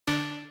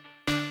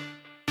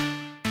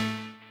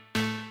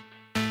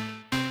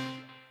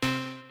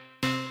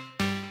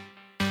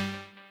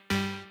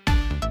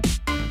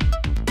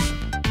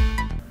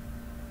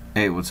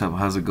Hey, what's up?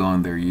 How's it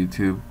going there,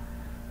 YouTube?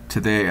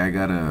 Today I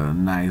got a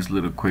nice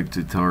little quick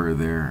tutorial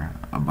there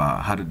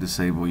about how to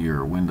disable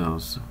your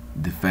Windows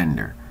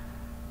Defender.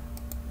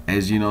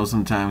 As you know,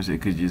 sometimes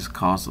it could just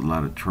cause a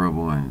lot of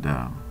trouble and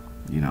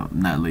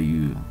not let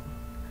you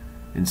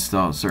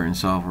install certain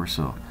software.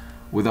 So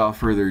without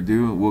further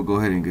ado, we'll go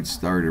ahead and get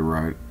started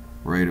right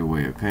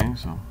away. Okay,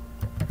 so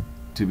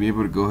to be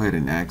able to go ahead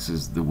and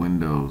access the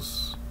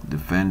Windows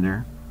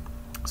Defender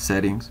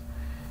settings,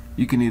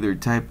 you can either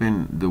type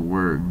in the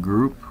word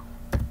group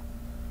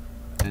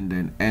and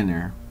then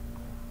enter.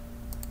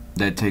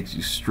 That takes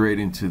you straight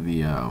into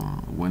the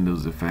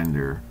Windows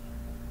Defender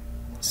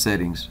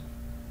settings.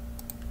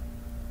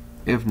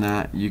 If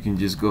not, you can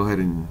just go ahead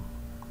and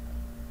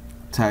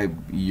type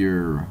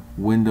your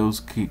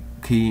Windows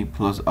key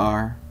plus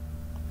R,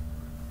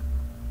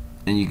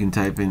 and you can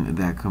type in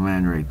that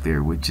command right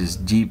there, which is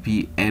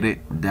gpedit.msc.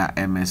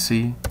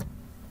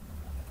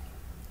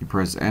 You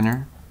press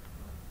enter.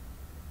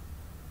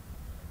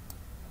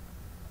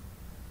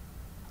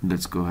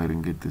 Let's go ahead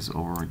and get this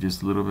over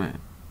just a little bit.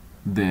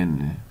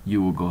 Then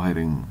you will go ahead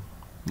and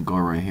go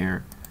right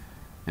here,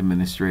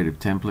 administrative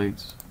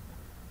templates,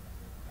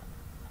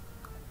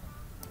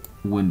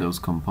 Windows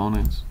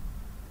components.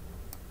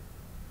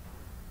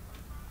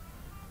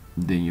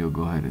 Then you'll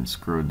go ahead and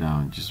scroll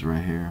down just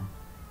right here,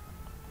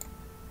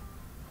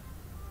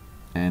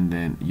 and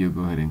then you'll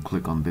go ahead and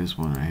click on this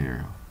one right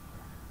here,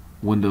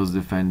 Windows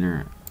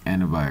Defender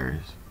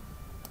Antivirus.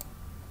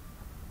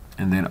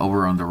 And then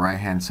over on the right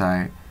hand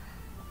side,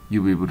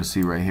 you'll be able to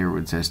see right here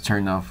where it says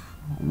turn off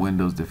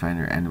Windows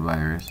Defender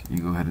Antivirus. You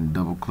go ahead and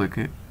double click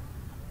it.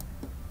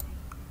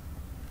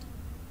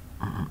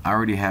 I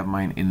already have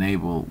mine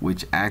enabled,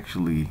 which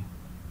actually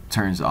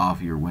turns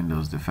off your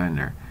Windows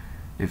Defender.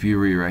 If you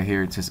read right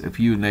here, it says if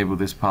you enable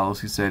this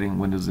policy setting,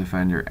 Windows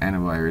Defender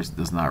Antivirus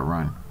does not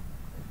run.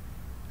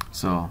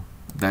 So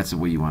that's the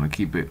way you want to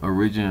keep it.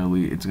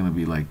 Originally it's going to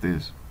be like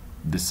this,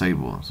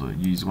 disable. So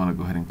you just want to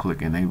go ahead and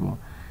click enable.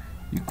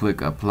 You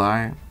click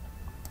apply.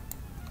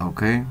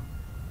 Okay,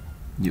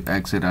 you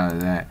exit out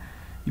of that.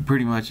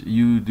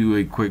 You do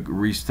a quick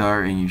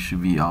restart and you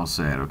should be all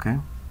set. Okay,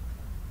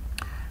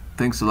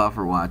 thanks a lot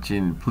for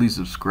watching. Please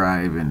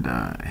subscribe and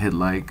hit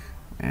like,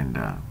 and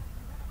I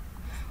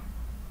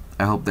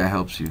hope that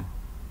helps you.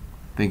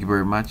 Thank you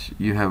very much.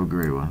 You have a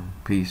great one.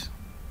 Peace.